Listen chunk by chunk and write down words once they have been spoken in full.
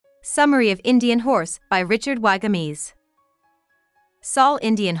Summary of Indian Horse by Richard Wagamese. Saul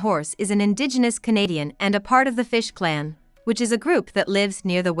Indian Horse is an indigenous Canadian and a part of the Fish clan, which is a group that lives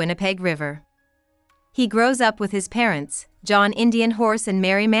near the Winnipeg River. He grows up with his parents, John Indian Horse and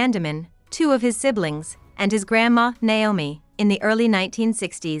Mary Mandamin, two of his siblings, and his grandma, Naomi, in the early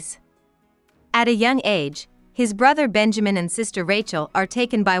 1960s. At a young age, his brother Benjamin and sister Rachel are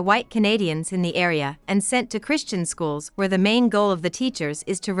taken by white Canadians in the area and sent to Christian schools where the main goal of the teachers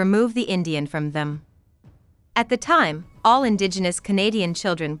is to remove the Indian from them. At the time, all Indigenous Canadian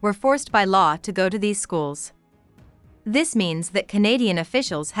children were forced by law to go to these schools. This means that Canadian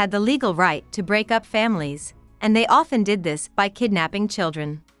officials had the legal right to break up families, and they often did this by kidnapping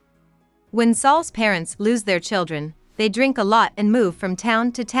children. When Saul's parents lose their children, they drink a lot and move from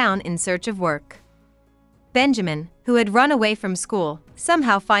town to town in search of work. Benjamin, who had run away from school,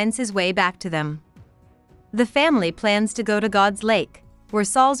 somehow finds his way back to them. The family plans to go to God's Lake, where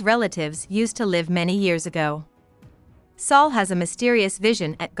Saul's relatives used to live many years ago. Saul has a mysterious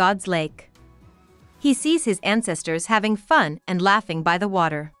vision at God's Lake. He sees his ancestors having fun and laughing by the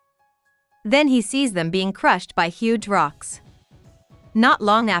water. Then he sees them being crushed by huge rocks. Not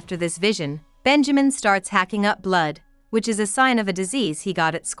long after this vision, Benjamin starts hacking up blood, which is a sign of a disease he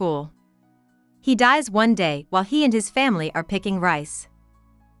got at school. He dies one day while he and his family are picking rice.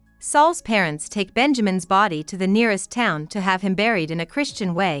 Saul's parents take Benjamin's body to the nearest town to have him buried in a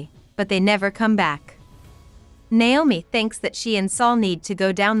Christian way, but they never come back. Naomi thinks that she and Saul need to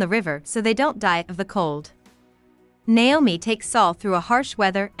go down the river so they don't die of the cold. Naomi takes Saul through a harsh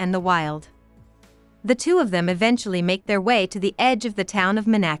weather and the wild. The two of them eventually make their way to the edge of the town of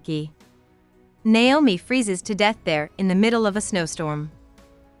Manaki. Naomi freezes to death there in the middle of a snowstorm.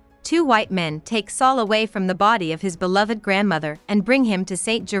 Two white men take Saul away from the body of his beloved grandmother and bring him to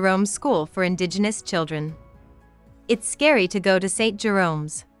St. Jerome's School for Indigenous Children. It's scary to go to St.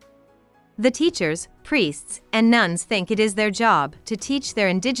 Jerome's. The teachers, priests, and nuns think it is their job to teach their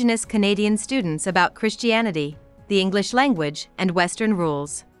Indigenous Canadian students about Christianity, the English language, and Western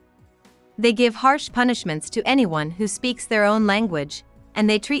rules. They give harsh punishments to anyone who speaks their own language, and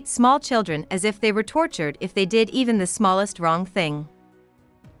they treat small children as if they were tortured if they did even the smallest wrong thing.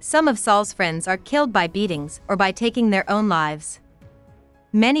 Some of Saul's friends are killed by beatings or by taking their own lives.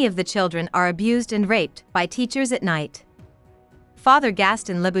 Many of the children are abused and raped by teachers at night. Father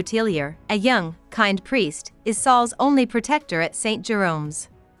Gaston Leboutillier, a young, kind priest, is Saul's only protector at St. Jerome's.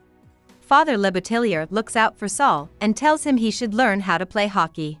 Father Leboutillier looks out for Saul and tells him he should learn how to play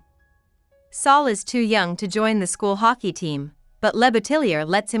hockey. Saul is too young to join the school hockey team, but Leboutillier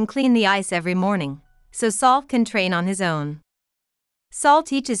lets him clean the ice every morning, so Saul can train on his own. Saul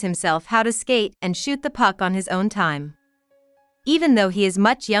teaches himself how to skate and shoot the puck on his own time. Even though he is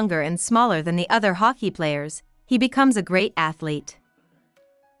much younger and smaller than the other hockey players, he becomes a great athlete.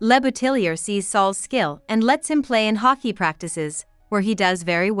 Leboutillier sees Saul's skill and lets him play in hockey practices, where he does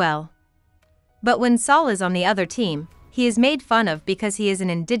very well. But when Saul is on the other team, he is made fun of because he is an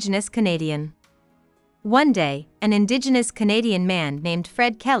Indigenous Canadian. One day, an Indigenous Canadian man named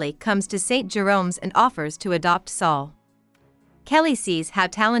Fred Kelly comes to St. Jerome's and offers to adopt Saul. Kelly sees how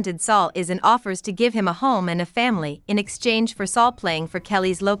talented Saul is and offers to give him a home and a family in exchange for Saul playing for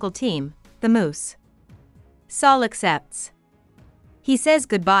Kelly's local team, the Moose. Saul accepts. He says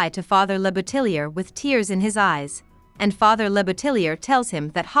goodbye to Father Leboutillier with tears in his eyes, and Father Leboutillier tells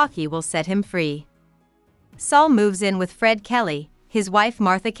him that hockey will set him free. Saul moves in with Fred Kelly, his wife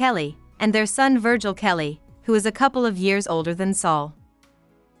Martha Kelly, and their son Virgil Kelly, who is a couple of years older than Saul.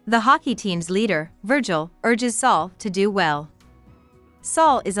 The hockey team's leader, Virgil, urges Saul to do well.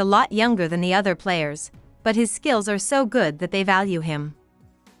 Saul is a lot younger than the other players, but his skills are so good that they value him.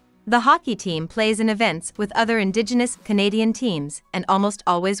 The hockey team plays in events with other Indigenous Canadian teams and almost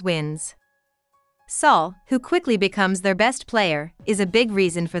always wins. Saul, who quickly becomes their best player, is a big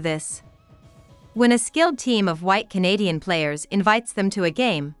reason for this. When a skilled team of white Canadian players invites them to a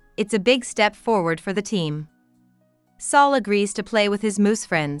game, it's a big step forward for the team. Saul agrees to play with his Moose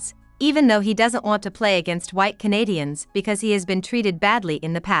friends, even though he doesn't want to play against white Canadians because he has been treated badly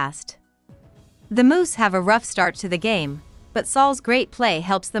in the past. The Moose have a rough start to the game, but Saul's great play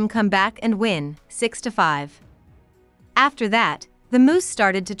helps them come back and win, 6-5. After that, the Moose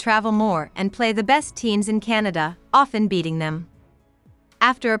started to travel more and play the best teams in Canada, often beating them.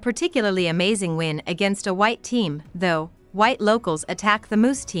 After a particularly amazing win against a white team, though, white locals attack the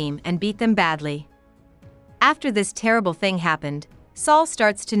Moose team and beat them badly. After this terrible thing happened, Saul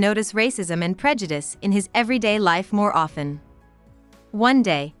starts to notice racism and prejudice in his everyday life more often. One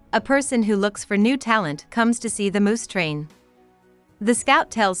day, a person who looks for new talent comes to see the Moose train. The scout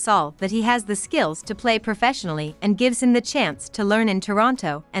tells Saul that he has the skills to play professionally and gives him the chance to learn in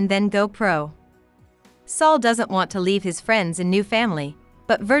Toronto and then go pro. Saul doesn't want to leave his friends and new family,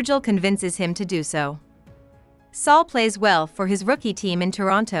 but Virgil convinces him to do so. Saul plays well for his rookie team in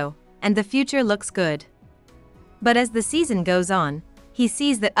Toronto, and the future looks good. But as the season goes on, he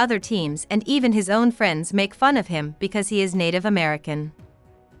sees that other teams and even his own friends make fun of him because he is Native American.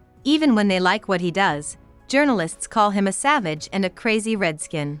 Even when they like what he does, journalists call him a savage and a crazy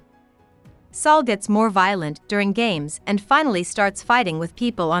redskin. Saul gets more violent during games and finally starts fighting with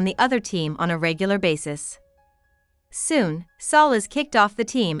people on the other team on a regular basis. Soon, Saul is kicked off the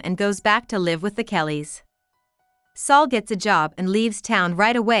team and goes back to live with the Kellys. Saul gets a job and leaves town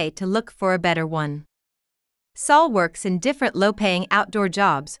right away to look for a better one. Saul works in different low-paying outdoor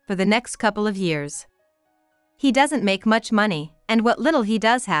jobs for the next couple of years. He doesn't make much money, and what little he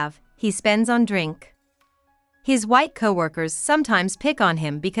does have, he spends on drink. His white co-workers sometimes pick on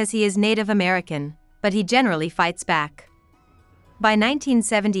him because he is Native American, but he generally fights back. By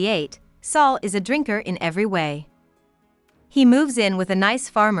 1978, Saul is a drinker in every way. He moves in with a nice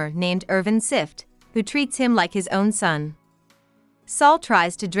farmer named Irvin Sift, who treats him like his own son. Saul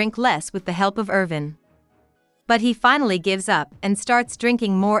tries to drink less with the help of Irvin. But he finally gives up and starts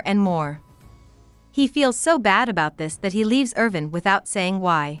drinking more and more. He feels so bad about this that he leaves Irvin without saying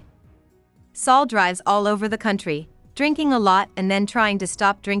why. Saul drives all over the country, drinking a lot and then trying to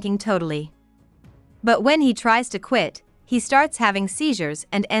stop drinking totally. But when he tries to quit, he starts having seizures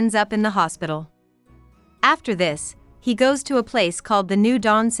and ends up in the hospital. After this, he goes to a place called the New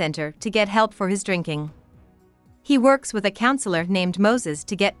Dawn Center to get help for his drinking. He works with a counselor named Moses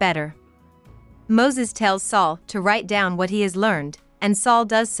to get better. Moses tells Saul to write down what he has learned, and Saul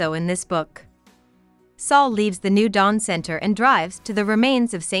does so in this book. Saul leaves the New Dawn Center and drives to the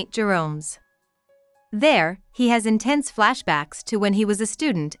remains of St. Jerome's. There, he has intense flashbacks to when he was a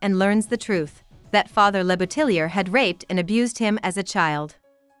student and learns the truth, that Father Le Boutillier had raped and abused him as a child.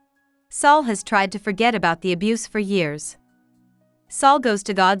 Saul has tried to forget about the abuse for years. Saul goes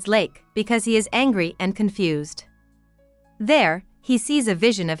to God's lake because he is angry and confused. There, he sees a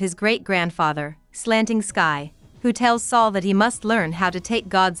vision of his great-grandfather, Slanting Sky, who tells Saul that he must learn how to take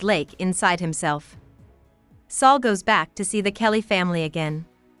God's lake inside himself. Saul goes back to see the Kelly family again.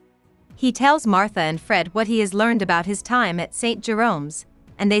 He tells Martha and Fred what he has learned about his time at St. Jerome's,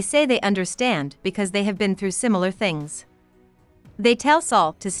 and they say they understand because they have been through similar things. They tell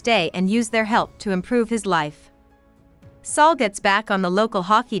Saul to stay and use their help to improve his life. Saul gets back on the local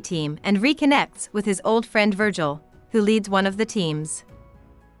hockey team and reconnects with his old friend Virgil, who leads one of the teams.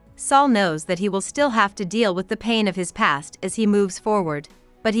 Saul knows that he will still have to deal with the pain of his past as he moves forward,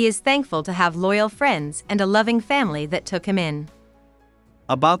 but he is thankful to have loyal friends and a loving family that took him in.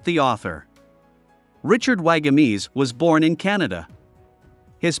 About the author. Richard Wagamese was born in Canada.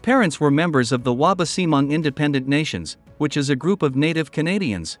 His parents were members of the Wabaseemoong Independent Nations, which is a group of Native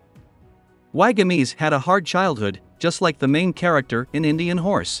Canadians. Wagamese had a hard childhood, just like the main character in Indian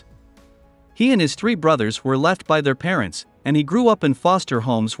Horse. He and his 3 brothers were left by their parents, and he grew up in foster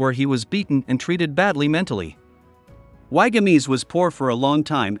homes where he was beaten and treated badly mentally. Wagamese was poor for a long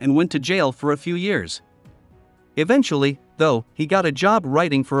time and went to jail for a few years. Eventually, though, he got a job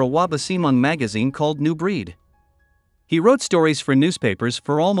writing for a Wabaseemoong magazine called New Breed. He wrote stories for newspapers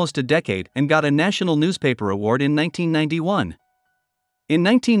for almost a decade and got a National Newspaper Award in 1991. In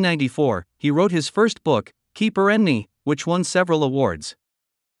 1994, he wrote his first book, Keeper and Me, which won several awards.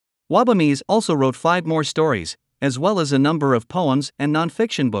 Wagamese also wrote 5 more stories, as well as a number of poems and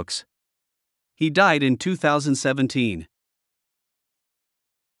non-fiction books. He died in 2017.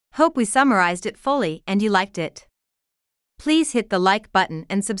 Hope we summarized it fully and you liked it. Please hit the like button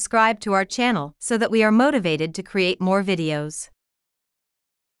and subscribe to our channel so that we are motivated to create more videos.